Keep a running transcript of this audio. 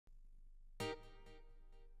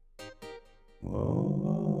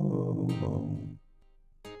Whoa, whoa,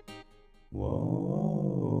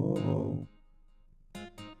 whoa,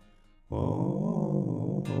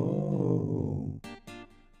 whoa.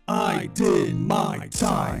 I did my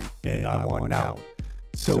time and I won out.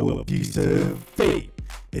 So a piece of fate,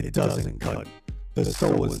 it doesn't cut. The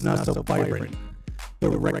soul is not so vibrant. The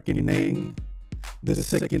reckoning, the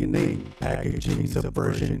sickening, packaging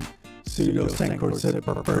subversion, pseudo-synchronistic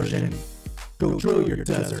perversion. Go drill your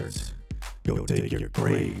deserts, go dig your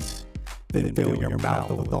graves, then fill your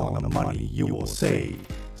mouth with all the money you will save.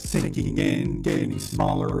 Sinking in, getting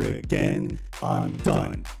smaller again. I'm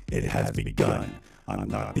done, it has begun. I'm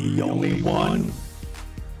not the only one,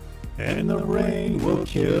 and the rain will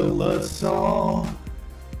kill us all.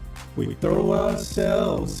 We throw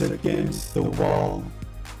ourselves against the wall,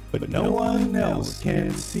 but no one else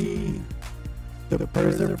can see the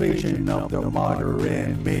preservation of the martyr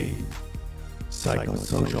in me.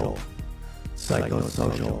 Psychosocial,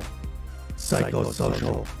 psychosocial,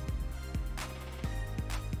 psychosocial,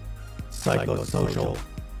 psychosocial,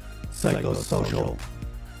 psychosocial,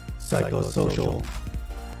 psychosocial.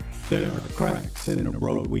 There are cracks in the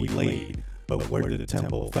road we laid, but where the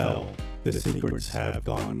temple fell, the secrets have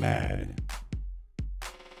gone mad.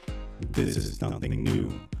 This is nothing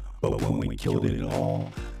new, but when we killed it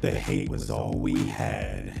all, the hate was all we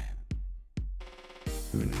had.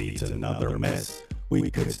 Who needs another mess? We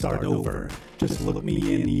could start over. Just look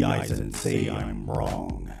me in the eyes and say I'm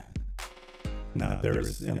wrong. Now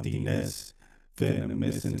there's emptiness,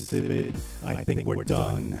 venomous, insipid. I think we're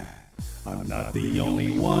done. I'm not the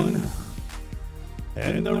only one,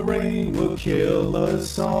 and the rain will kill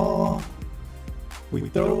us all. We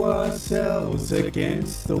throw ourselves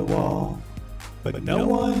against the wall, but no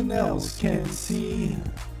one else can see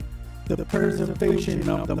the preservation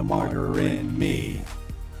of the martyr in me.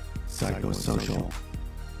 Psychosocial,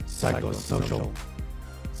 psychosocial,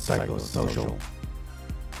 psychosocial,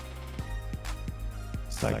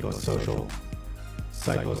 psychosocial,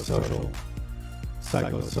 psychosocial,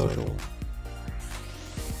 psychosocial.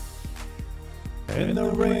 And the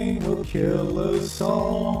rain will kill us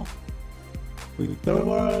all. We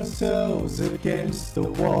throw ourselves against the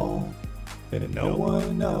wall, and no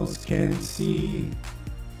one else can see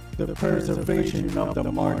the preservation of the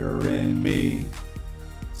martyr in me.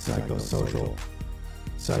 Psychosocial,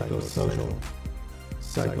 psychosocial,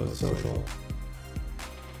 psychosocial,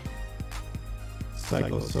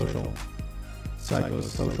 psychosocial,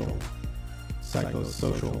 psychosocial,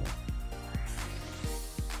 psychosocial.